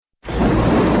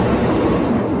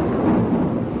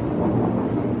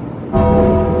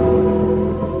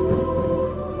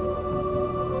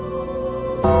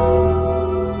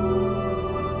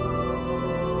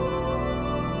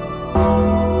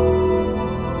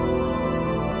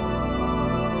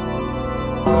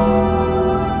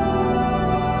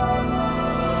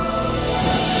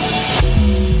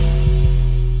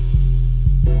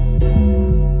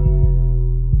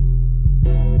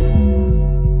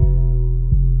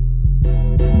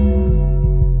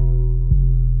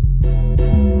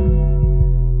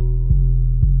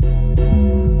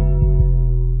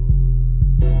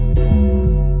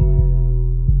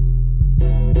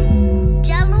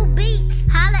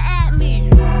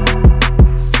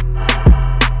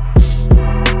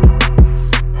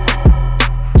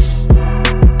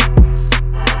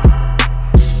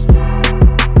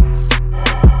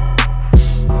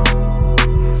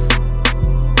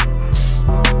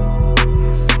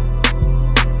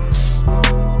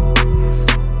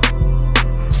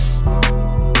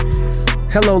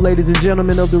Hello, ladies and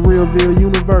gentlemen of the Realville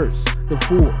universe. The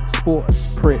Full Sports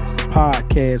Press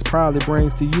podcast proudly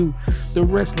brings to you the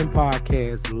Wrestling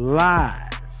Podcast live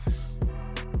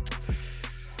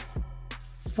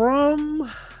from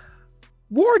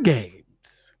War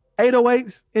Games,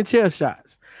 808s, and chair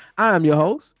shots. I am your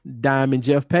host, Diamond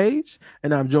Jeff Page,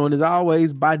 and I'm joined as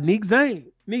always by Neek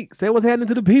Zane. Neek, say what's happening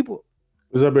to the people.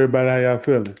 What's up, everybody? How y'all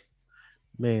feeling?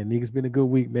 Man, Neek, it's been a good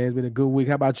week, man. It's been a good week.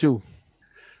 How about you?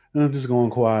 I'm just going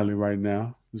quietly right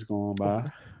now. Just going by. Okay.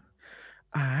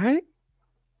 All right.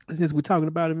 Since we're talking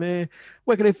about it, man,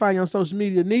 where can they find you on social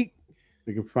media, Neek?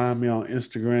 You can find me on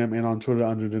Instagram and on Twitter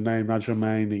under the name Not Your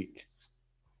Man Neek.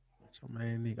 Not Your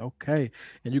Man Neek. Okay.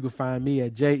 And you can find me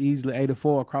at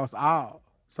JEasley84 across all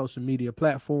social media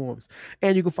platforms.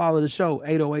 And you can follow the show,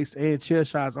 808s and Chair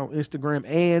Shots, on Instagram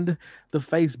and the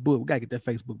Facebook. We got to get that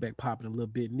Facebook back popping a little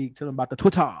bit. Neek, tell them about the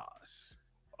Twitters.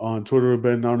 On Twitter, we've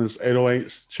been known as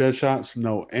 808s Chair Shots.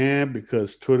 No, and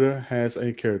because Twitter has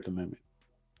a character limit.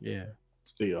 Yeah.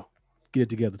 Still. Get it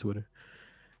together, Twitter.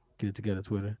 Get it together,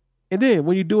 Twitter. And then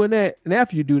when you're doing that, and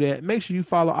after you do that, make sure you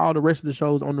follow all the rest of the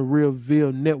shows on the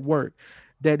Realville Network.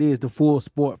 That is the Full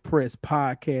Sport Press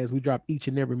podcast. We drop each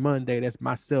and every Monday. That's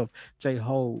myself, Jay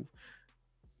Hove,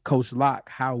 Coach Locke,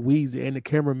 How Weezy, and the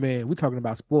cameraman. We're talking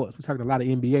about sports. We're talking a lot of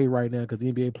NBA right now because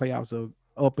the NBA playoffs are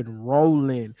up and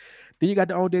rolling. Then you got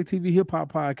the On Deck TV Hip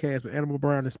Hop podcast with Animal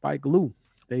Brown and Spike Lee.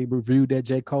 They reviewed that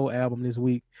J. Cole album this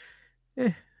week.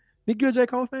 Nick, you a J.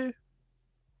 Cole fan?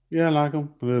 Yeah, I like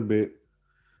him a little bit.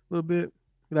 A little bit.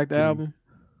 You like the album?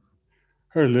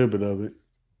 Heard a little bit of it.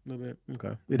 A little bit.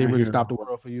 Okay. It didn't really stop the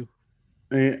world for you.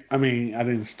 I mean, I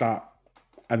didn't stop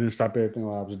everything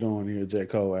what I was doing here, J.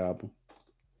 Cole album.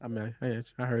 I mean, I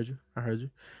heard you.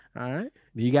 All right.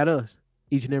 You got us.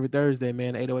 Each and every Thursday,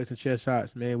 man, 808s and Chair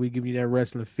Shots, man. We give you that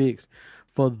wrestling fix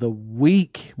for the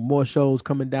week. More shows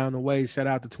coming down the way. Shout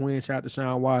out to Twin. Shout out to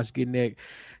Sean Wash getting that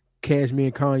Cashmere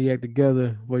and Cognac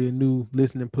together for your new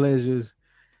listening pleasures.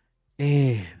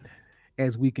 And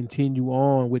as we continue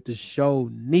on with the show,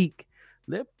 Neek,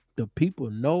 let the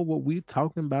people know what we're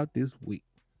talking about this week.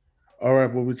 All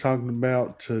right, what we're talking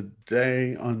about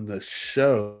today on the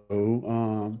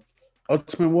show,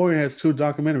 Ultimate Warrior has 2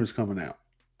 documentaries coming out.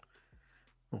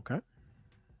 Okay.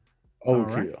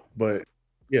 Overkill. Right. But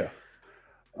yeah.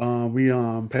 We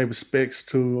pay respects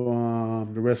to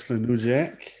the wrestler New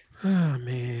Jack. Oh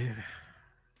man.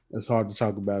 It's hard to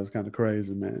talk about. It's kind of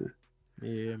crazy, man.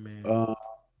 Yeah, man.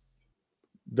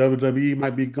 WWE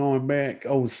might be going back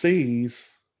overseas.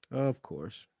 Of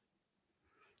course.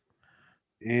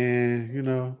 And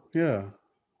yeah.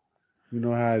 You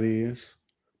know how it is.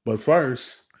 But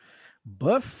first,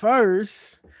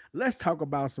 let's talk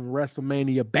about some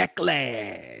WrestleMania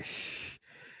Backlash.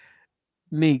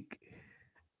 Neek,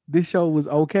 this show was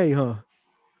okay, huh?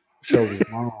 Show was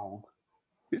long.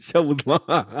 This show was long.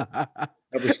 That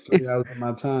was 3 hours of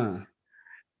my time.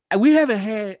 We haven't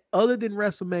had, other than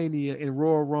WrestleMania and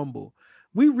Royal Rumble,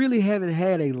 we really haven't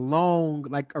had a long,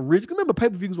 like, original. Remember,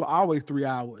 pay-per-views were always 3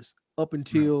 hours up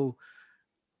until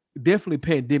definitely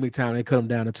pandemic time. They cut them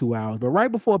down to 2 hours. But right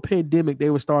before pandemic, they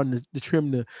were starting to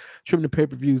trim the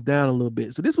pay-per-views down a little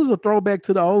bit. So this was a throwback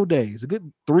to the old days. A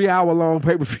good 3 hour long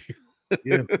pay-per-view.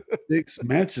 Yeah, 6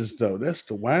 matches though. That's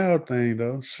the wild thing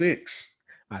though. 6.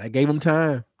 They gave them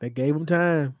time. They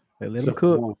let them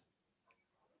cook. 1.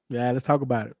 Yeah, let's talk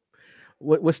about it.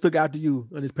 What stuck out to you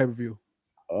on this pay-per-view?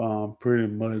 Pretty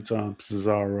much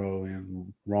Cesaro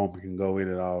and Roman can go in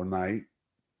it all night.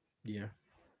 Yeah.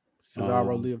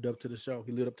 Cesaro lived up to the show.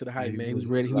 He lived up to the hype, man. He was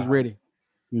ready. He was ready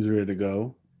to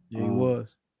go. Yeah, he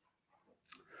was.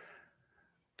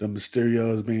 The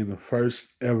Mysterios being the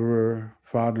first ever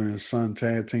father and son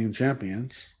tag team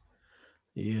champions.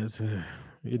 Yes,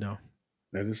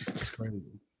 That's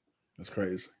crazy. That's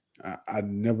crazy. I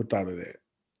never thought of that.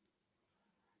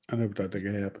 I never thought that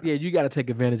could happen. Yeah, you got to take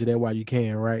advantage of that while you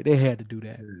can, right? They had to do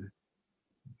that. Yeah.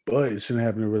 But it shouldn't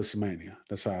happen at WrestleMania.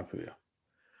 That's how I feel.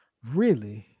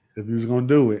 Really? If you was going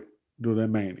to do it, do that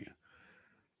Mania.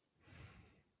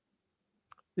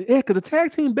 Yeah, because the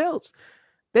tag team belts,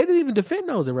 they didn't even defend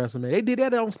those at WrestleMania. They did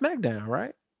that on SmackDown,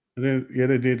 right? They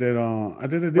did that on. I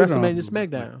did it. WrestleMania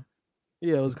SmackDown.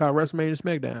 Yeah, it was called WrestleMania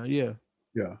SmackDown. Yeah.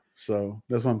 Yeah. So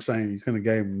that's what I'm saying. You couldn't have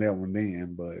gave them that one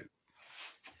then, but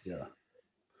yeah.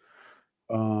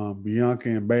 Bianca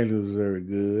and Bayley was very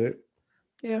good.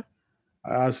 Yeah.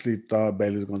 I actually thought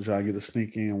Bayley was going to try to get a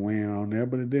sneak in win on there,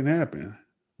 but it didn't happen.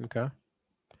 Okay.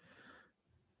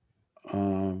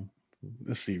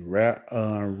 Let's see.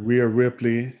 Rhea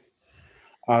Ripley,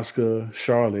 Asuka,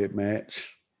 Charlotte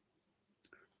match.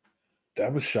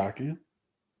 That was shocking.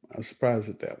 I was surprised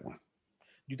at that one.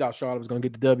 You thought Charlotte was going to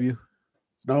get the W?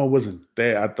 No, it wasn't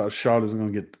that. I thought Charlotte was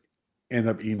gonna end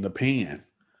up eating the pin.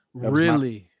 That was my.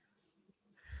 Really?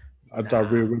 I thought Nah,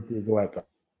 Rhea Ripley would go after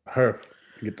her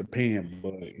and get the pin,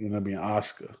 but it ended up being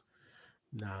Oscar.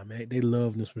 nah, man. They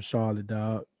love this from Charlotte,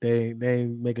 dog. They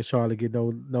ain't making Charlotte get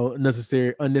no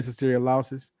unnecessary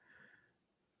losses.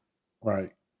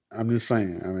 Right. I'm just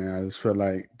saying. I mean, I just felt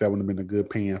like that would have been a good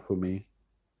pin for me.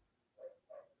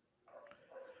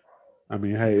 I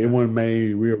mean, hey, it Okay. wouldn't have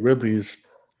made Rhea Ripley's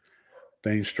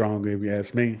thing stronger if you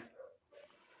ask me.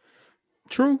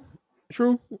 True,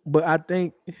 true. But I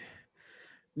think,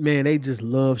 man, they just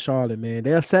love Charlotte, man.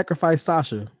 They'll sacrifice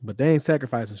Sasha, but they ain't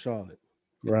sacrificing Charlotte.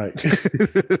 Right.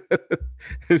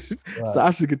 right.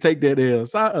 Sasha could take that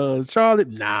L. Charlotte,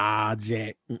 nah,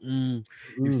 Jack. Mm-mm.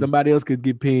 If Mm. somebody else could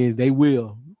get pins, they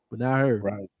will, but not her.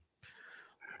 Right.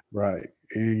 Right.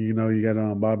 And you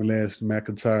got Bobby Lashley,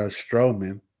 McIntyre,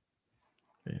 Strowman.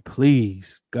 Man,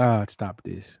 please, God, stop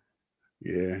this.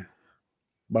 Yeah.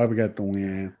 Bobby got the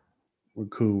win. We're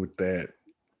cool with that.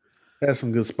 Had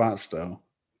some good spots though.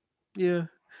 Yeah,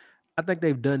 I think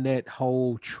they've done that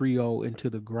whole trio into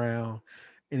the ground,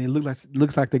 and it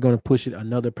looks like they're going to push it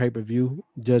another pay per view,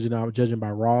 judging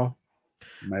by Raw.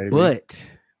 Maybe.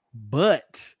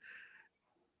 But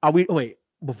are we wait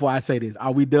before I say this?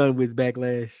 Are we done with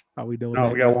Backlash? Are we done with No,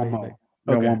 we got one backstage back? more.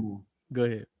 We got Okay, one more. go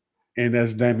ahead. And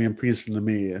that's Damian Priest and The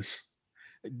Miz,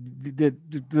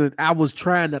 I was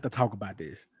trying not to talk about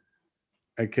this,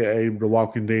 aka The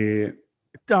Walking Dead.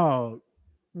 dog.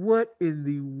 What in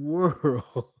the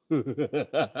world?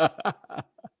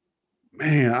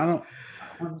 Man, I don't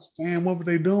understand what were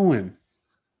they doing.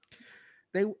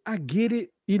 I get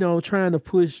it, trying to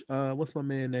push what's my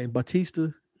man name? Batista,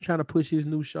 trying to push his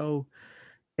new show.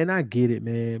 And I get it,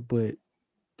 man, but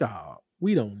dog,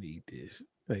 we don't need this.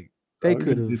 Like they Oh, you could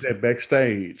could have did have that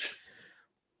backstage.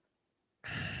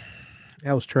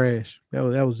 that was trash. That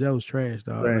was trash,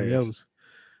 dog. Like that Trash. was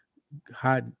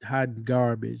hot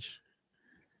garbage.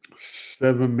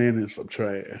 7 minutes of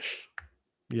trash.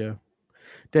 Yeah.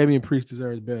 Damian Priest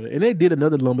deserves better. And they did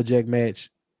another lumberjack match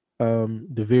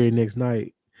the very next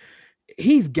night.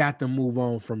 He's got to move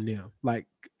on from them. Like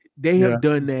they Yeah. have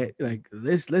done that. Like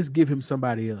let's give him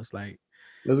somebody else. Like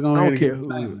Let's go I ahead don't and give care it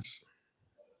who. Sheamus.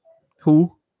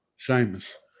 Who?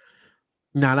 Sheamus.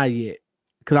 Nah, not yet.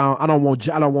 Cause I don't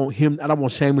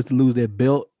want Sheamus to lose that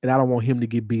belt, and I don't want him to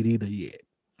get beat either yet.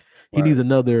 He Right. needs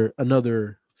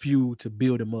another feud to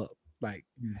build him up. Like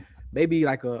Mm. maybe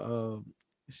like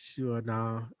sure,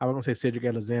 nah. I was gonna say Cedric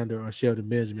Alexander or Shelton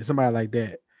Benjamin, somebody like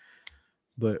that.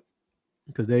 But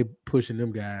because they pushing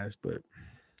them guys. But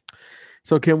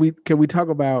so can we talk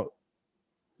about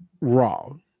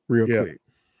Raw real Yeah. quick?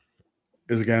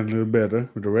 It's gotten a little better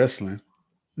with the wrestling.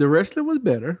 The wrestling was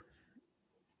better.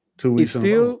 2 weeks It's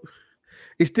in a row. still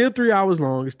it's still 3 hours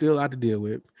long. It's still a lot to deal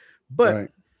with. But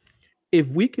Right. if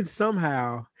we can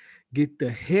somehow get the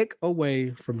heck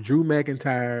away from Drew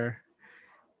McIntyre,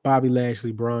 Bobby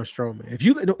Lashley, Braun Strowman, if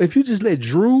you just let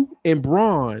Drew and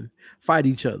Braun fight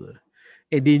each other,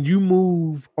 and then you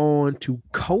move on to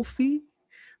Kofi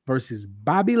versus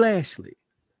Bobby Lashley,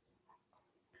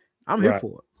 I'm here Right.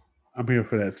 for I'm here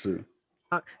for that too.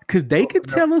 it because they Oh, could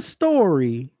no. tell a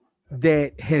story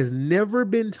that has never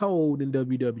been told in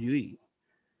WWE.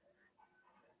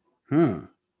 Huh.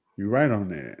 You're right on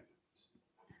that.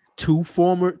 A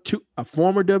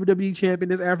former WWE champion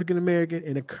that's African American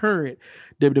and a current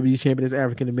WWE champion that's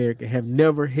African American have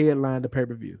never headlined a pay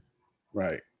per view.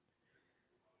 Right.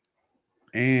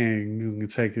 And you can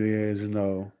take it as,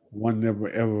 one never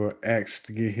ever asked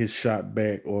to get his shot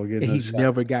back or get And another he shot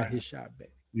never this got time. his shot back.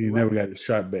 You You're never right. got his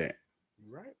shot back.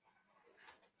 You're right.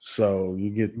 So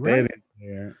you get You're that right. in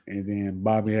there, and then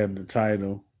Bobby having the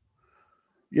title.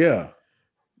 Yeah,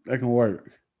 that can work.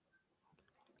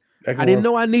 That I can didn't work.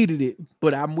 know I needed it,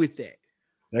 but I'm with that.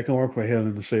 That can work for Hell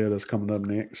in the Cell that's coming up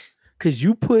next. Because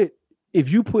if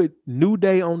you put New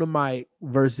Day on the mic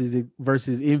versus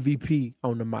MVP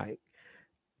on the mic,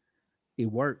 it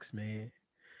works, man.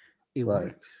 It Right.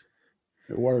 works.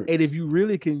 It And if works. you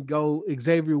really can go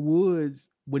Xavier Woods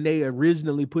when they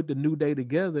originally put the New Day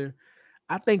together,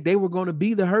 I think they were going to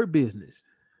be the Hurt Business,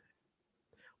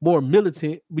 more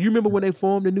militant. But you remember when they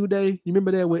formed the New Day? You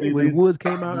remember that I mean, when they Woods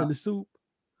came talked out in about. the suit?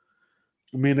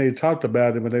 I mean, they talked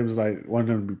about it, but they was like wanting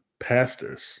them to be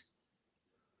pastors.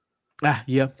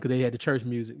 Yeah, because they had the church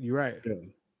music. You're right. Yeah.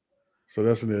 So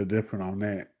that's a little different on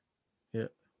that. Yeah, I'm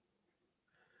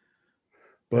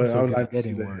But I so would like glad to that see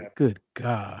didn't that work. happen. Good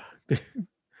God, I'm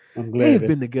they glad have that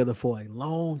been together for a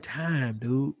long time,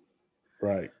 dude.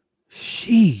 right.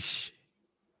 Sheesh,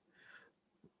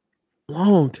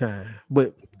 long time.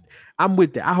 But I'm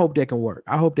with that. I hope that can work.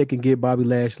 I hope they can get Bobby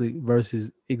Lashley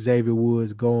versus Xavier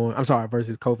Woods going. I'm sorry,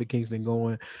 versus Kofi Kingston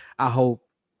going. I hope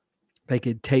they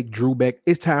can take Drew back.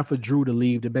 It's time for Drew to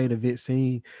leave the main event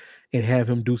scene and have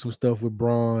him do some stuff with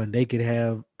Braun. They can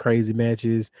have crazy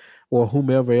matches or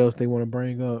whomever else they want to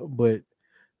bring up, but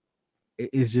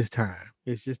it's just time.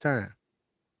 It's just time.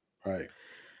 Right.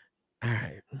 All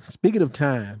right. Speaking of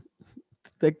time,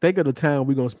 think of the time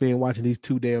we're gonna spend watching these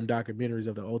two damn documentaries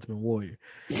of the Ultimate Warrior.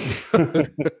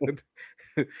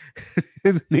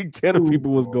 Nick, tell the Ooh.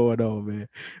 people what's going on, man.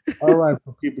 All right,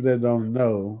 for people that don't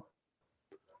know,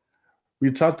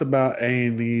 we talked about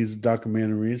A&E's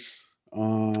documentaries.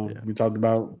 Yeah, We talked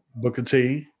about Booker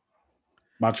T,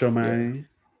 Macho yeah, Man.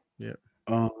 yeah.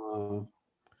 Um,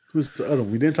 who's the other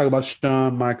one? We didn't talk about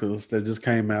Shawn Michaels that just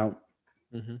came out.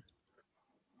 Mm-hmm.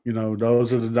 You know,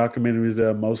 those are the documentaries that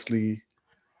are mostly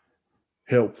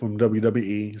help from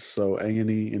WWE. So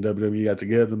A&E and WWE got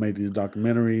together to make these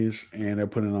documentaries, and they're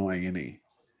putting on A&E.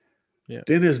 Yeah,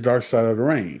 Then there's Dark Side of the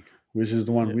Ring, which is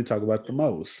the one yeah. we talk about the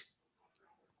most.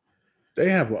 They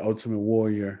have an Ultimate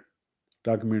Warrior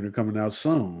documentary coming out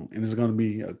soon, and it's going to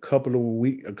be a couple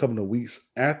of weeks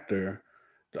after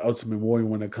the Ultimate Warrior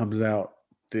when it comes out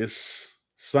this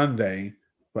Sunday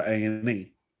for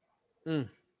A&E. Mm.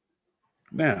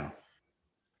 Now,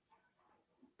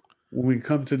 when we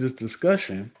come to this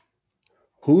discussion,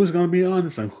 who's going to be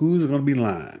honest and who's going to be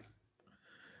lying?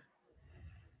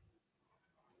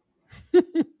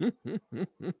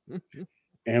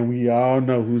 And we all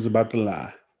know who's about to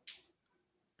lie.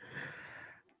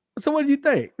 So what do you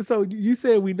think? So you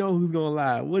said we know who's gonna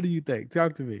lie. What do you think?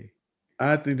 Talk to me.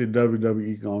 I think the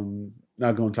WWE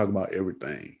not going to talk about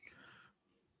everything.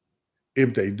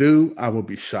 If they do, I will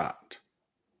be shocked.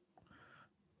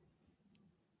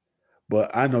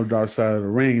 But I know Dark Side of the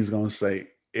Ring is going to say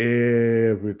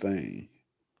everything.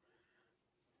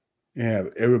 You have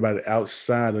everybody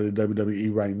outside of the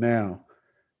WWE right now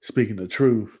speaking the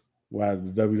truth, while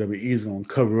the WWE is going to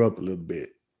cover up a little bit.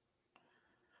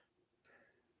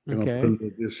 They're going to put a Okay.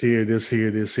 little this here, this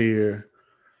here, this here,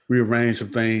 rearrange some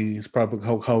things, probably put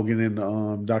Hulk Hogan in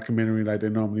the documentary like they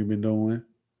normally been doing.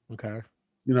 Okay.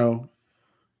 You know,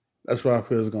 that's what I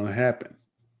feel is going to happen.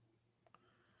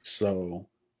 So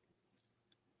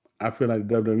I feel like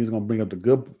WWE is going to bring up the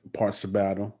good parts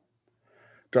about him.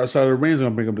 Dark Side of the Ring is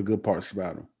going to bring up the good parts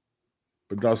about him.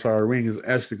 But Dark Side of the Ring is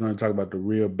actually going to talk about the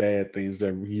real bad things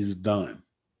that he's done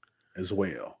as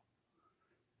well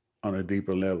on a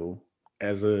deeper level,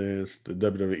 as is the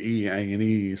WWE and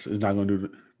A&E is not going to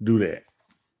do that.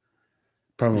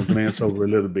 Probably going to glance over a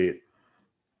little bit,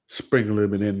 sprinkle a little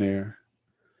bit in there,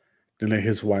 then let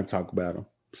his wife talk about him.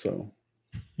 So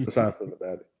that's how I feel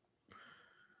about it.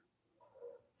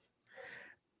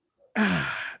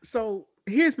 So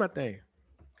here's my thing.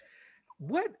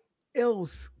 What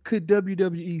else could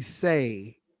WWE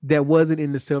say that wasn't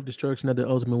in the self destruction of the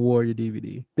Ultimate Warrior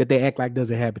DVD that they act like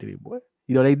doesn't happen anymore?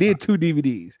 You know, they did two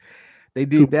DVDs. They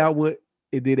Two, did that one,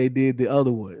 and then they did the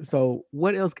other one. So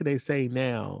what else can they say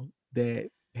now that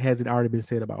hasn't already been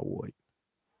said about Warrior?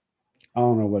 I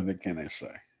don't know what they can they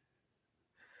say.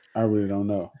 I really don't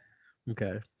know.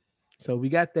 Okay. So we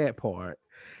got that part.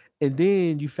 And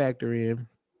then you factor in,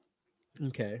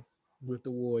 okay, with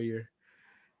the Warrior,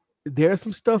 there's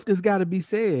some stuff that's got to be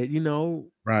said, you know,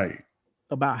 Right.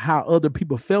 about how other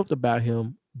people felt about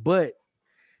him, but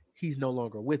he's no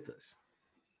longer with us.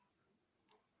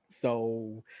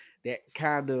 So that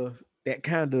kind of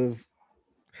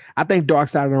I think Dark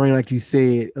Side of the Ring, like you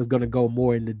said, is gonna go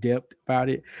more into depth about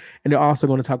it. And they're also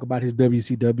gonna talk about his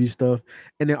WCW stuff.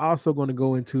 And they're also gonna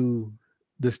go into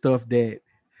the stuff that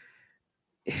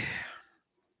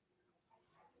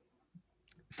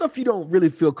stuff you don't really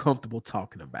feel comfortable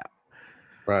talking about.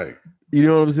 Right. You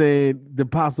know what I'm saying? The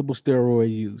possible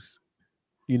steroid use,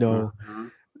 you know, Uh-huh.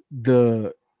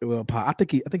 the well, I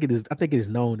think it is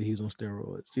known that he's on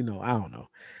steroids. You know, I don't know.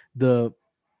 The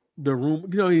the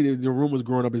rumors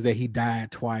growing up is that he died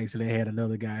twice and they had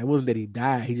another guy. It wasn't that he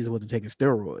died; he just wasn't taking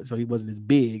steroids, so he wasn't as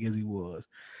big as he was.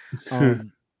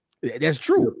 Um, that's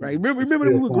true, right? Remember when Still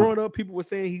we were fun. growing up, people were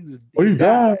saying Oh, he you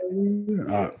died.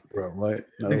 died. Bro, what?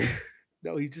 No.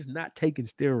 No, he's just not taking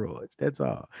steroids. That's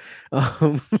all.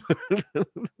 Um,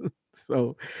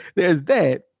 so there's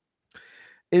that,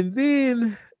 and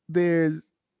then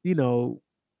there's you know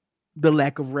the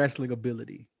lack of wrestling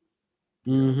ability.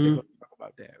 You know they're Mm-hmm. going to talk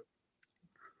about that.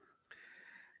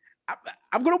 I,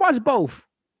 I'm gonna watch both.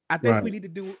 I think we Right. need to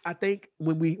do. I think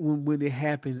when it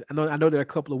happens, I know they're a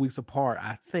couple of weeks apart.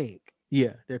 I think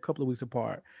they're a couple of weeks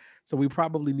apart. So we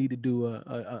probably need to do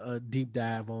a deep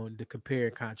dive on the compare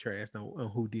and contrast on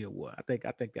who did what. I think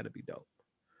that'll be dope.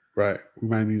 Right. We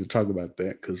might need to talk about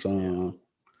that because,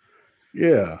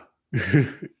 yeah.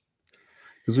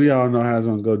 Because we all know how it's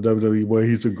going to go WWE. Boy,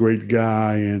 he's a great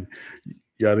guy and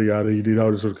yada, yada. He did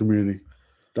all this for the community.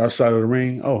 Dark side of the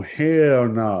ring? Oh, hell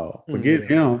no. Forget Yeah,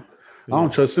 him. I don't yeah,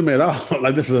 trust him at all.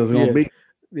 Like, this is going to yeah. be.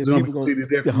 Yeah, It's going to people be gonna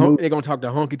completely different move. they're gonna talk to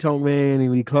Honky Tonk Man, and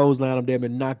when he clothesline him, damn,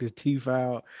 and knocked his teeth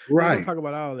out. They're gonna Right. talk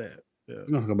about all that. Yeah. We're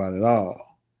going to talk about it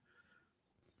all.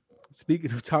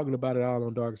 Speaking of talking about it all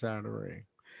on Dark Side of the Ring,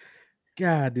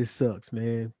 God, this sucks,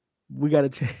 man. We gotta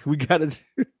change. We gotta.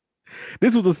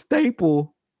 This was a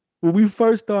staple when we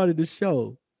first started the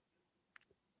show.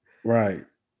 Right.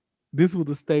 This was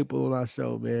a staple on our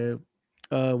show, man.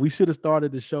 We should have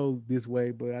started the show this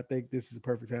way, but I think this is a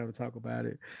perfect time to talk about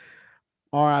it.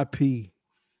 R.I.P.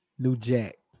 New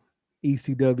Jack,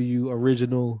 ECW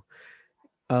original.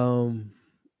 Um,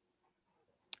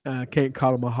 I can't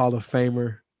call him a Hall of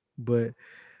Famer, but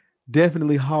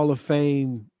definitely Hall of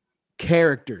Fame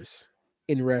characters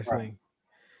in Right. wrestling.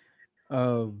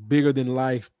 Bigger than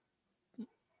life.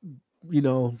 You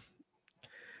know,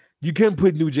 you couldn't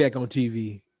put New Jack on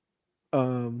TV.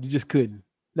 You just couldn't.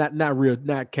 Not real,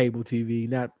 not cable TV.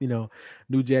 Not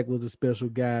New Jack was a special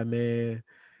guy, man.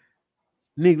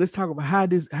 Nick, let's talk about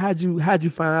how'd you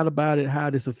find out about it? How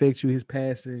this affects you? His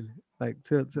passing, like,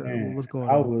 tell Man, what's going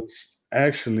I on? was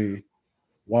actually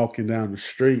walking down the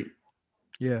street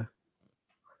Yeah,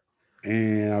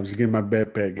 and I was getting my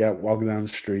backpack, got walking down the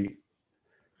street,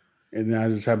 and then I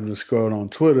just happened to scroll on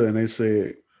Twitter and they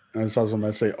said, and I saw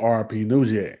somebody say RP New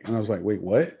Jack. And I was like, wait,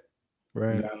 what? And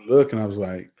right. then I look and I was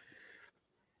like,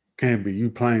 can't be you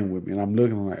playing with me. And I'm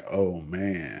looking, I'm like, oh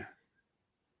man,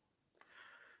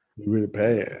 you really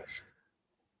Yeah. passed.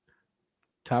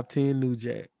 Top 10 New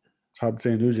Jack. Top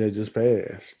 10 New Jack just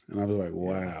passed. And I was like, Yeah,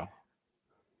 wow.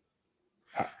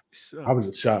 I, it I was sucks.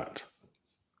 just shocked.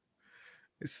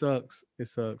 It sucks. It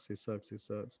sucks. It sucks. It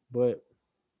sucks. But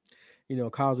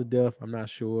cause of death, I'm not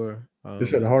sure. They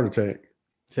said a heart attack.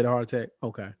 Said a heart attack.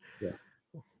 Okay. Yeah.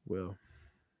 Well,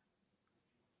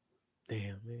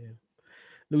 damn, man.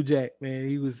 New Jack, man.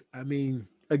 He was. I mean,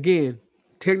 again,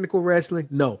 technical wrestling,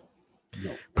 no.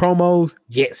 No. Promos,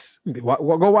 yes. Go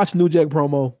watch New Jack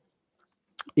promo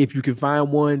if you can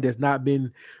find one that's not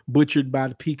been butchered by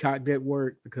the Peacock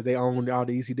Network because they own all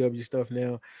the ECW stuff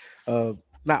now.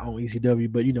 Not on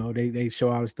ECW, but they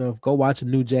show all the stuff. Go watch a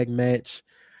New Jack match.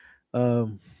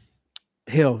 Um,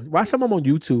 hell, watch some of them on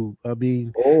YouTube. I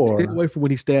mean, stay Or away from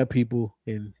when he stabbed people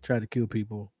and try to kill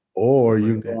people, or stuff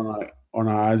you like can go that. on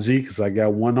our IG because I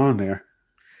got one on there.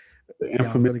 The Yeah, I was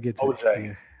infamous gonna get to that. OJ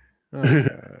Yeah. Oh God.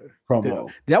 That,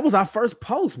 promo. that was our first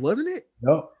post, wasn't it?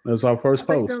 Yep. That was our I first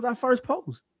think that post. was our first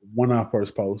post. One of our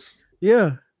first posts.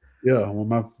 Yeah. Yeah,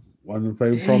 one of my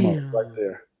favorite promos right Damn.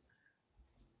 there.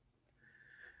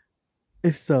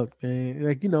 It sucked, man.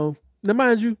 Like, now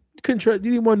mind you, you couldn't trust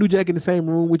you didn't want New Jack in the same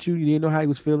room with you. You didn't know how he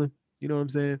was feeling. You know what I'm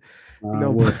saying? You I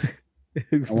know, would. but,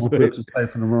 I won't but put you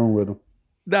safe in the room with him.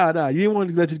 nah, you didn't want to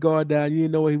just let his guard down. You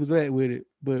didn't know where he was at with it.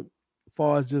 But as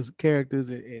far as just characters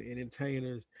and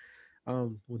entertainers,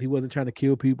 when he wasn't trying to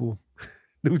kill people,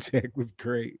 New Jack was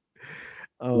great.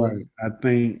 Right. Um, I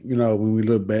think, when we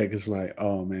look back, it's like,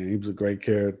 oh man, he was a great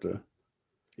character.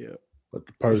 yeah. But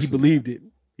the And he person, believed it.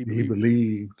 He he believed it.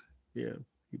 believed, Yeah.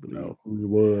 He believed. who he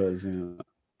was. And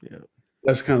Yeah.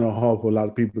 that's kind of hard for a lot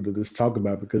of people to just talk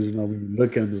about because, when you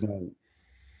look at him, it's like,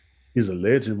 he's a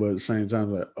legend, but at the same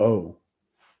time, like, oh,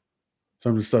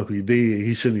 some of the stuff he did,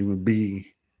 he shouldn't even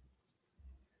be,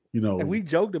 you And know, we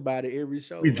joked about it every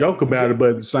show. we Like joke about it,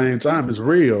 but at the same time, it's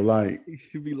real. he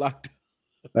should be locked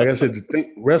Like I up. said,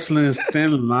 wrestling is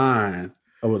thin line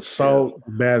of Yeah. assault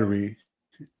and battery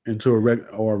into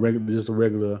just a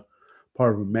regular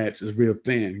part of a match is real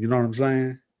thin. You know what I'm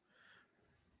saying?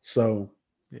 So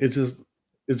Yeah.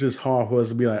 it's just hard for us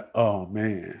to be like, oh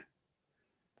man,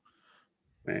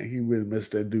 he really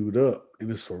messed that dude up, and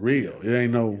it's for Yeah. real. It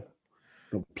ain't Yeah.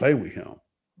 no play with him,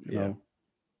 you Yeah. know.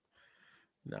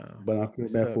 No. But I feel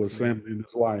It bad for sucks, his man. family and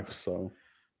his wife. So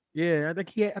Yeah, I think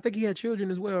he had children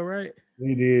as well, right?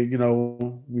 he did.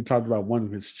 We talked about one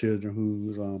of his children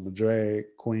who's a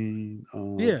drag queen.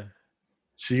 Yeah.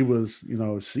 She was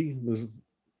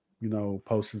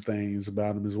posting things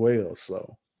about him as well.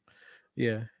 So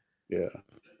Yeah. yeah.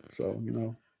 So,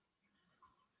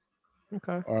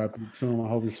 Okay. RIP to him. I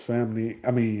hope his family,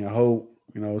 I hope,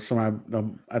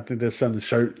 somebody, I think they're selling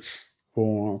shirts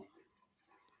for him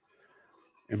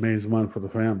and made money for the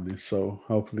family. So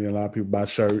hopefully a lot of people buy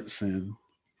shirts and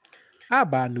I'll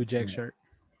buy a New Jack uh, shirt.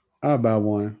 I'll buy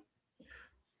one.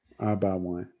 I'll buy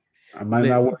one. I might Let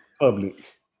not wear it in public.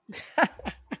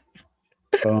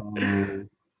 Um,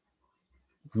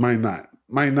 might not.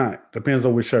 Might not. Depends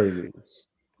on which shirt it is.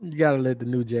 You gotta let the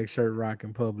New Jack shirt rock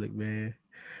in public, man.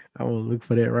 I want to look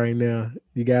for that right now.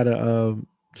 You gotta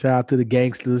shout out to the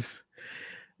gangsters.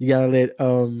 You gotta let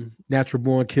Natural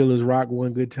Born Killers rock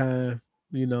one good time.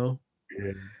 You know,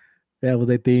 Yeah. that was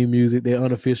their theme music, their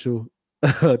unofficial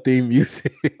theme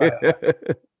music.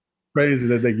 Crazy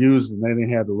that they used it and they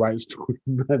didn't have the rights to it.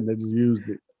 Nothing. They just used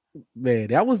it. Man,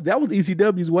 that was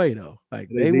ECW's way though. Like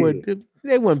They did.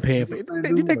 they wasn't paying for it.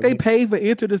 You think they paid for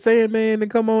Enter the Sandman to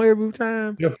come on every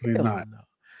time? Definitely Hell not. no.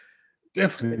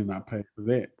 Definitely not paying for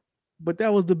that. But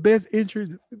that was the best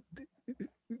entrance.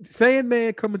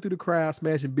 Sandman coming through the crowd,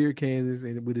 smashing beer cans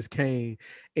and with his cane,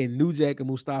 and New Jack and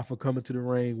Mustafa coming to the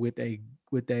ring with a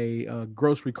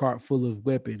grocery cart full of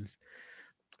weapons.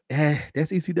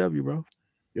 That's ECW, bro.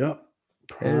 Yep.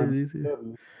 That Prime. is it.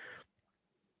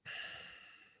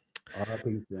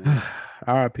 RIP.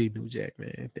 R.I.P. New Jack,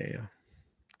 man. Damn.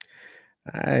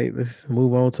 All right, let's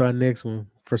move on to our next one.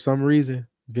 For some reason,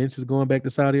 Vince is going back to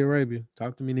Saudi Arabia.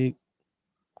 Talk to me, Nick.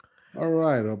 All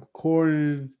right.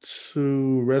 According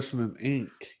to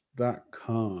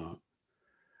WrestlingInc.com,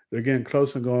 they're getting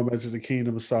close and going back to the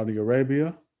Kingdom of Saudi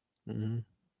Arabia. Mm-hmm.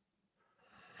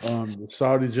 The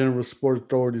Saudi General Sport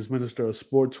Authority's Minister of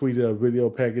Sport tweeted a video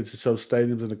package to show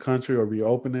stadiums in the country are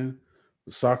reopening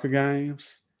the soccer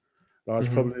games. Large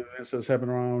Mm-hmm. public events that's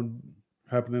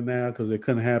happening now because they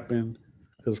couldn't happen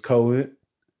because COVID.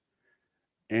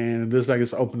 And it looks like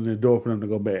it's opening the door for them to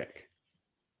go back.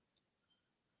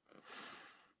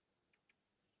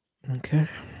 Okay.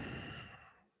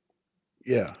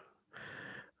 Yeah.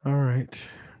 All right.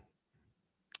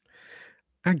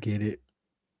 I get it.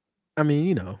 I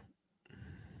mean,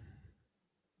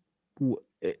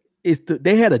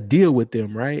 they had a deal with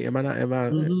them, right? Am I not? Am I?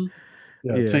 Mm-hmm.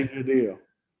 Yeah, Yeah, 10-year deal.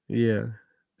 yeah.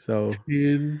 So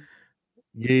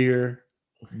 10-year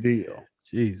deal.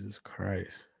 Jesus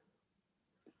Christ.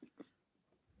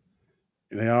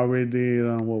 And they already did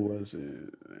what was it?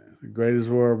 The Greatest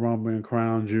Royal Rumble and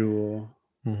Crown Jewel.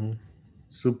 Mm-hmm.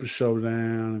 Super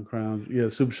Showdown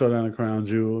and Super Showdown and Crown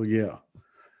Jewel. Yeah.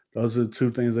 Those are the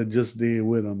two things I just did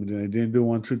with them. And then they didn't do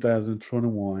one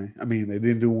 2021. I mean, they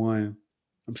didn't do one.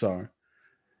 I'm sorry.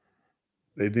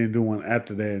 They didn't do one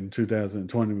after that in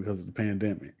 2020 because of the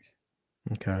pandemic.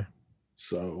 Okay.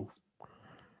 So,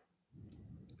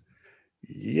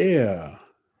 yeah.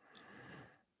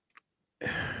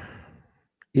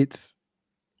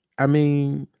 I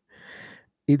mean,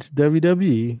 it's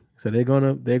WWE, so they're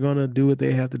gonna do what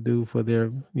they have to do for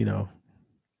their,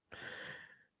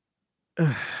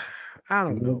 I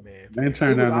don't know, man. They ain't It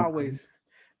turned was down no money. always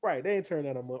right. They ain't turned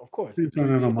out no money. Of course, They he ain't turned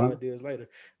three down no million money. dollar deals later.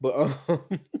 But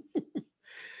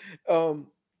um,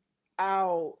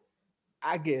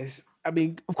 I guess. I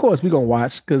mean, of course, we're gonna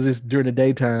watch because it's during the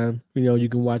daytime. You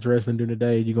can watch wrestling during the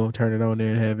day. You're gonna turn it on there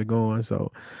and have it going.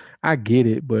 So I get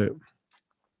it, but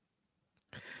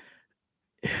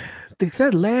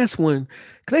that last one,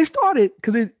 cause they started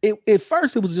because it at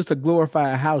first it was just a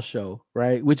glorified house show,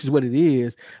 right? Which is what it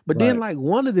is. But then Right. like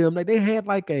one of them, like they had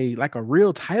like a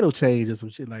real title change or some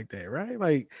shit like that, right?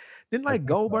 Like didn't I like think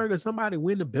so. Goldberg or somebody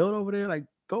win the belt over there? Like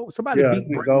somebody Yeah, I beat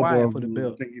think Bray Wyatt Goldberg for the won. I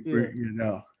belt. think he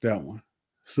Yeah. that one.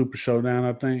 Super Showdown,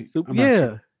 I think. So I'm not sure.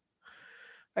 yeah.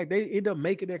 Like they end up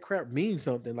making that crap mean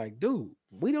something. Like, dude,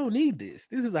 we don't need this.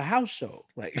 This is a house show.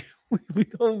 Like, we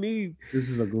don't need. This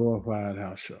is a glorified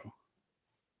house show.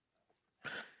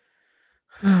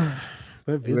 But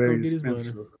Vince Very gonna get his money.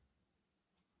 expensive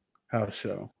house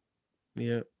show.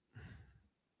 Yeah,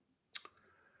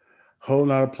 Whole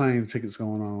lot of plane tickets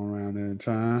going on around that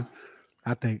time.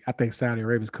 I think Saudi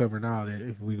Arabia's covering all that.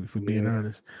 If we're being Yeah.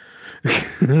 honest.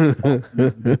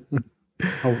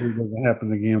 Hopefully it doesn't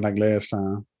happen again like last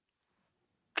time.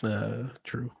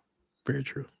 True, very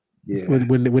true. Yeah.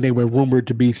 When they were rumored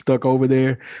to be stuck over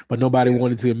there, but nobody Yeah.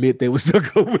 wanted to admit they were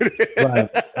stuck over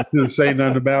Right. there. You couldn't say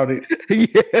nothing about it.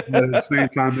 Yeah. But at the same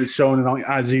time, it's showing it on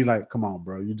IG like, come on,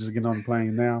 bro. You just getting on the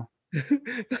plane now.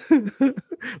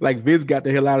 Like Vince got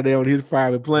the hell out of there on his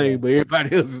private Yeah. plane, but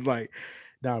everybody else is like,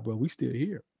 "Nah, bro, we still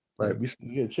here. Right. Like, We still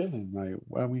here chilling. Like,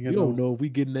 why we we getting don't on? know if we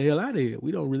getting the hell out of here.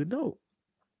 We don't really know."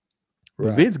 But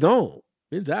Right. Vince gone.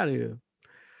 Vince out of here.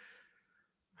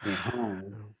 Went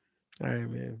home. All right,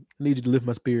 man. I need you to lift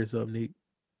my spirits up, Nick.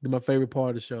 This is my favorite part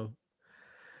of the show.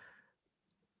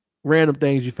 Random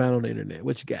things you found on the internet.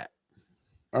 What you got?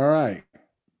 All right.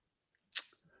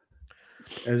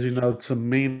 As you know,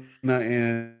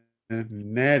 Tamina and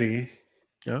Natty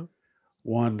Yeah.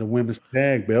 won the women's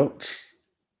tag belts.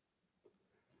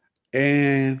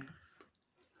 And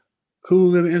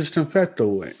cool little interesting fact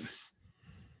though,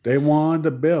 they won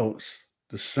the belts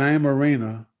the same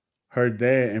arena her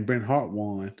dad and Bret Hart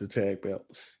won the tag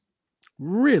belts.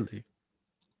 Really?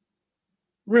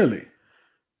 Really?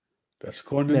 That's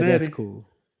according to Now that's Natty. cool.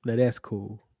 Now that's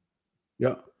cool.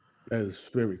 Yeah, that is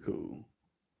very cool.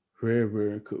 Very,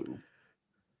 very cool.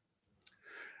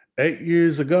 8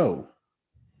 years ago,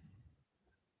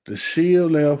 the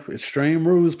Shield left Extreme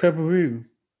Rules pay per view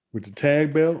with the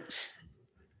tag belts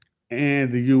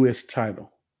and the U.S.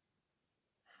 title.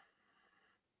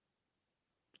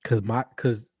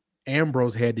 Cause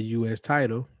Ambrose had the U.S.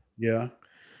 title Yeah,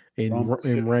 and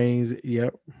Roman Reigns.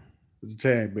 Yep. with the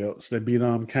tag belts. They beat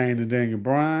Kane and Daniel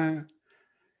Bryan,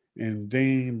 and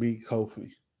Dean beat Kofi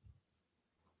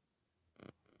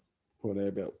for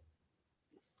that belt.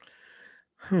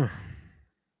 Huh.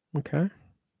 Okay.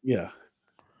 Yeah.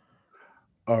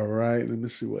 All right. Let me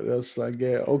see what else I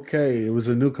got. Okay, it was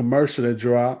a new commercial that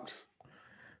dropped,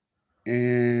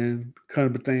 and a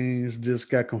couple of things just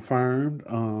got confirmed.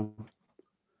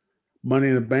 Money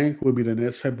in the Bank will be the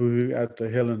next pay per view after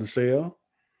Hell in a Cell.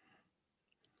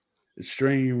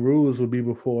 Extreme Rules will be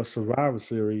before Survivor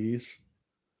Series.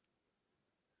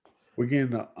 We're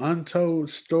getting the untold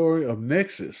story of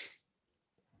Nexus.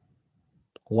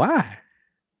 Why?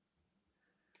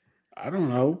 I don't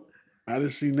know. I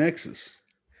just see Nexus.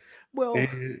 Well,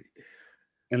 And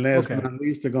and last but okay. not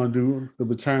least, they're gonna do the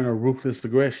return of ruthless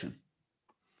aggression.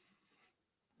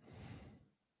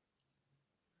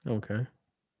 Okay.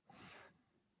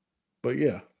 But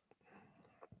yeah,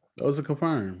 those are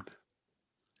confirmed.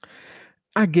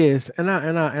 I guess, and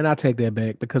I take that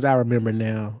back because I remember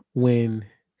now when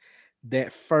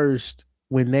that first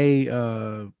when they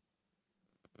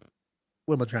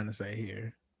what am I trying to say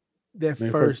here? That They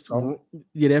first first saw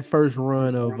yeah, that first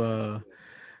run of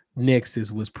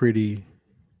Nexus was pretty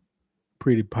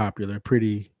popular,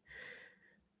 pretty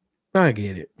I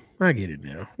get it. I get it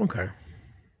now. Okay.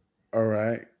 all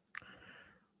right.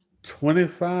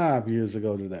 25 years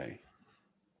ago today,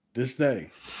 this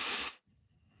day,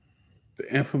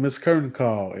 the infamous curtain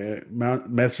call at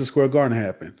Madison Square Garden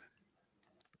happened.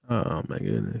 Oh my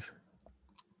goodness.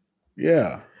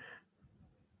 Yeah,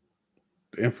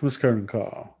 the infamous curtain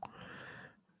call.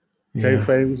 Yeah.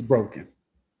 Kayfabe was broken.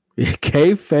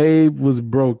 Kayfabe was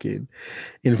broken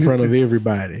in front of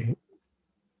everybody.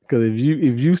 Because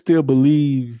if you still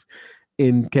believe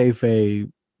in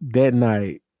kayfabe, that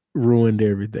night ruined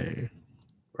everything.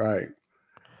 Right.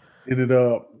 Ended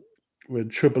up with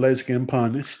Triple H getting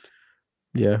punished.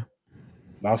 Yeah,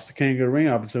 Lost the King of the Ring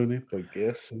opportunity, but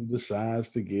guess who decides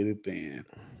to get it then?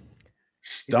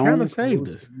 it kind of Stone saved Cold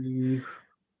us. Steve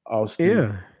Austin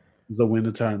Yeah, was the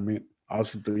winner tournament.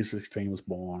 Austin 316 was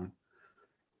born.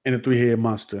 And the three-head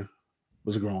monster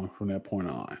was growing from that point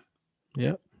on.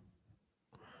 yep.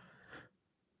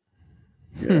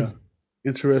 Hmm. Yeah.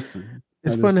 Interesting.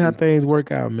 It's I just funny how think things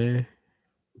work out, man.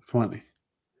 funny.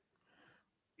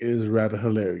 It is rather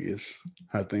hilarious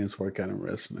how things work out in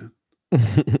wrestling.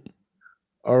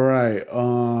 All right.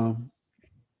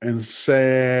 And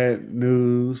sad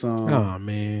news. Oh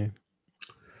man,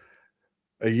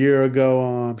 A year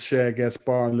ago, Shad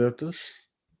Gaspar left us.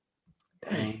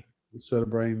 dang.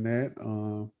 Celebrating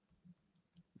that.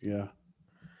 Yeah.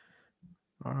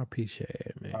 R.I.P.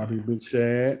 Shad, man. R.I.P. Big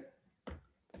Shad.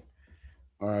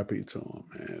 R.I.P. to him,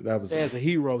 man. That was As a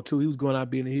hero too, he was going out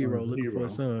being a hero, was a looking for a hero.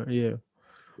 son. Yeah,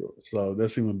 So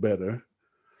that's even better.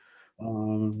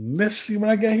 Let's see what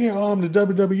I got here. The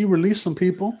WWE released some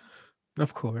people.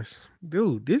 of course,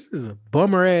 dude. This is a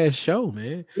bummer ass show,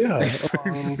 man. Yeah.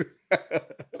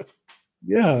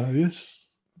 Yeah. It's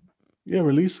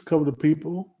released a couple of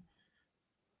people.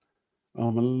 A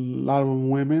lot of them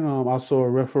women. I saw a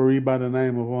referee by the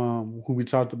name of who we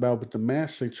talked about with the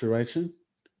mask situation.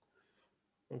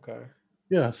 Okay.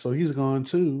 Yeah, so he's gone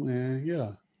too, and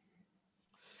yeah,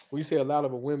 When you say a lot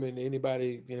of women,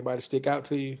 anybody stick out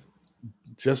to you?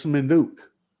 Jessamine Duke.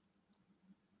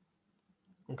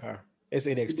 Okay. It's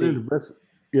She barely NXT. wrestled.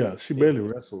 Yeah, she Yeah. barely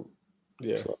wrestled.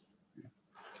 Yeah. So,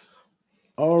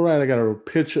 all right, I got a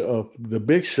picture of the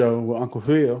Big Show with Uncle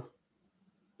Phil.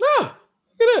 Ah,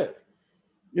 look at that.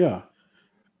 Yeah,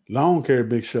 long hair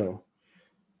Big Show.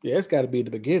 Yeah, it's got to be the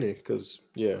beginning because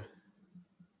yeah,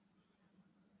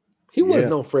 he Yeah,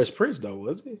 wasn't on Fresh Prince though,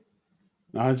 was he?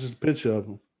 not just a picture of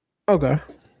him. Okay.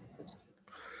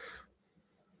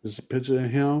 Just a picture of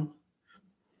him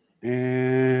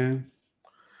and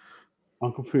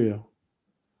Uncle Phil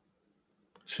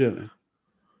chilling.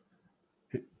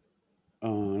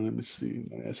 Let me see.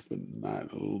 Last but not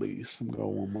least, I'm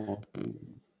going one more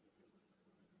thing.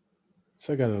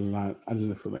 So I got a lot. I just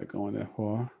didn't feel like going that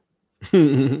far.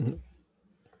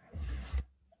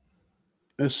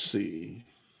 Let's see.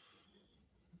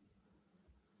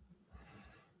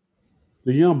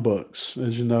 The Young Bucks,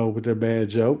 as you know, with their bad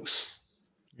jokes.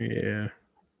 Yeah.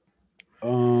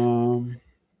 Um,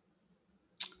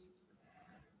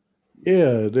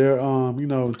 yeah, they're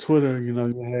Twitter, you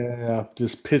have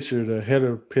this picture, the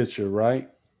header picture, right?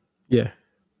 Yeah.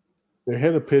 The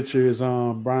header picture is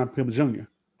Brian Pimble Jr.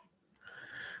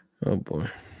 Oh boy.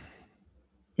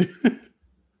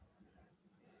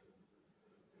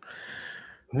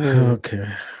 Oh, Okay.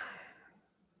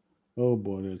 oh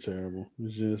boy, they're terrible.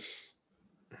 It's just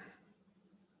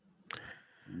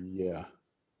yeah.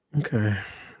 Okay.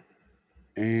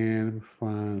 And let me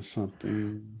find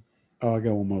something. Oh, I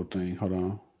got one more thing. Hold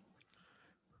on.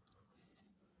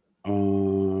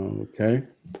 Okay.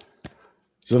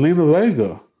 Zelina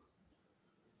Vega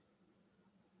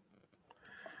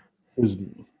is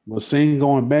was seen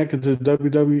going back into the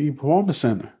WWE Performance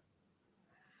Center.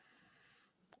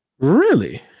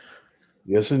 Really?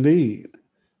 Yes, indeed.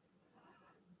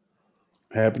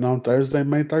 Happened on Thursday,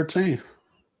 May 13th.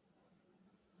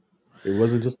 It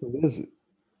wasn't just a visit.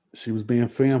 She was being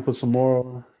filmed for some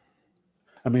more.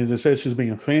 I mean, they said she was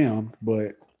being filmed,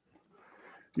 but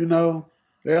you know,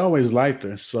 they always liked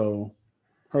her, so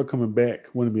her coming back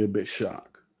wouldn't be a big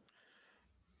shock.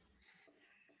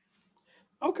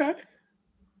 Okay.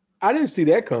 I didn't see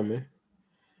that coming.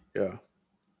 Yeah,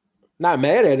 Not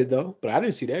mad at it though, but I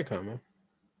didn't see that coming.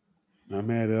 not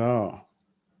mad at all.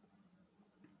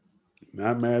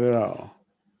 Not mad at all.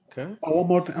 Okay. Oh, one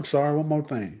more thing. I'm sorry, one more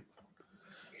thing.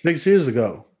 6 years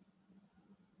ago,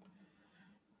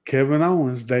 Kevin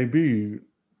Owens debuted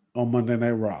on Monday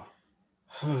Night Raw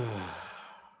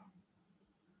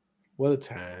What a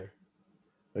time.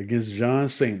 against John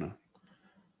Cena.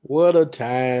 What a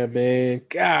time, man.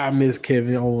 God, I miss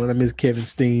Kevin Owen. I miss Kevin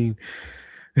Steen.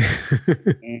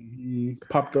 And he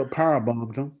popped up,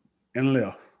 powerbombed him, and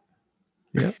left.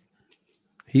 Yep.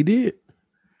 He did.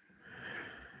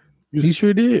 You He s-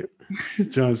 sure did.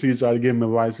 John Cena tried to give him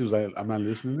advice. He was like, I'm not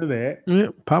listening to that.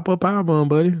 Yep. Pop up power bomb,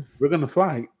 buddy. We're going to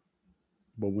fight,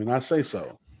 but when I say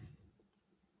so,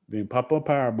 then pop up,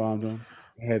 powerbombed him,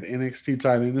 had the NXT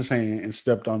title in his hand, and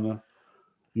stepped on the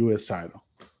U.S. title.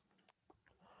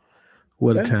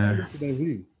 What a That's how you time. make a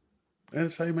debut.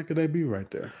 That's how you make a debut right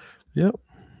there. Yep.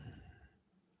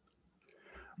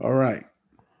 All right.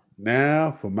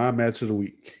 Now for my match of the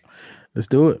week. Let's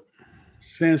do it.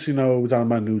 Since we're talking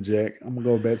about New Jack, I'm gonna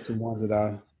go back to one that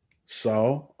I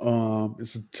saw.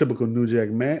 It's a typical New Jack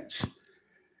match.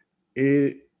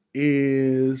 It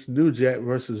is New Jack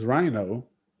versus Rhino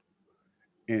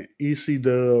in EC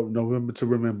Dub November to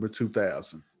Remember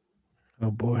 2000.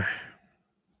 Oh boy.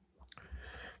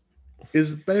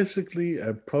 It's basically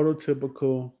a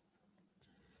prototypical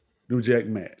New Jack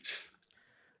match.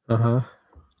 Uh-huh.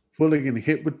 Fully getting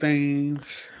hit with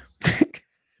things.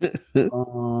 Let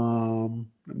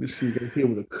me see. Got hit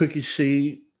with a cookie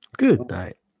sheet. Good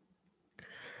night.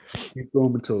 He threw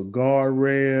him into a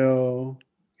guardrail.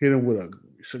 Hit him with a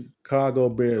Chicago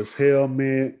Bears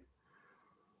helmet.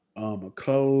 A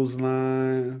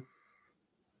clothesline,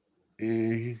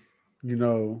 and you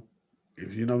know,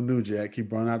 if you know New Jack, he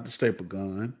brought out the staple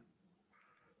gun.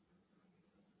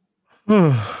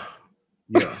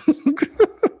 Yeah,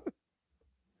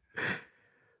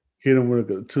 hit him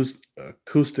with a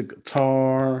acoustic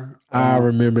guitar. I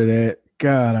remember that.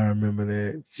 God, I remember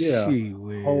that. Yeah, She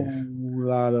whiz.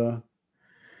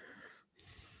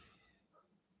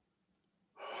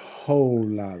 whole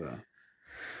lot of,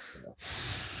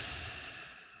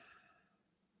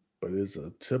 but it's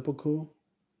a typical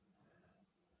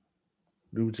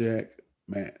New Jack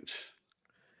match.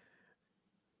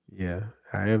 Yeah.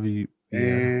 However you, yeah.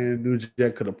 And New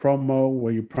Jack could a promo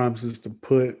where he promises to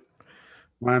put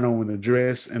Rhino in a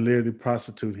dress and literally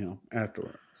prostitute him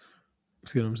afterwards.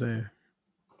 See what I'm saying?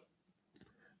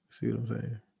 See what I'm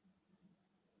saying?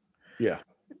 Yeah.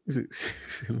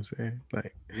 See what I'm saying?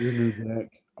 Like, This New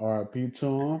Jack, RIP to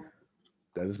him.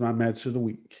 That is my match of the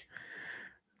week.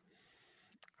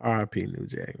 RIP New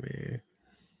Jack, man.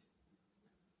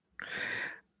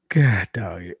 God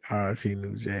dog it. RIP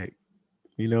New Jack.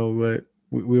 You know what?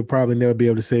 We'll probably never be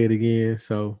able to say it again.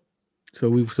 So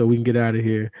we can get out of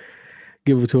here.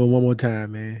 Give it to him one more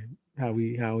time, man. How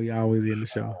we always end the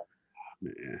show.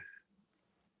 Man.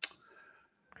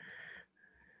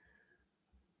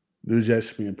 New Jack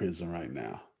should be in prison right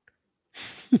now.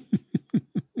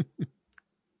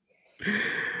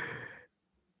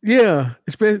 Yeah,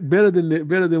 it's better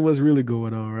than what's really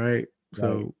going on, right? Right.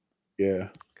 So Yeah.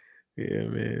 yeah,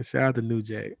 man. Shout out to New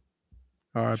Jack.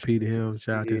 RIP to him.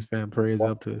 Shout out to his family. Prayers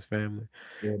up to his family,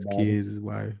 his Everybody. kids, his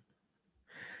wife.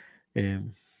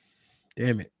 And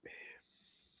damn it.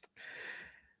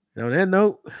 And on that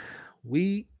note,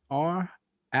 we are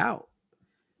out.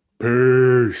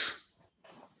 Peace.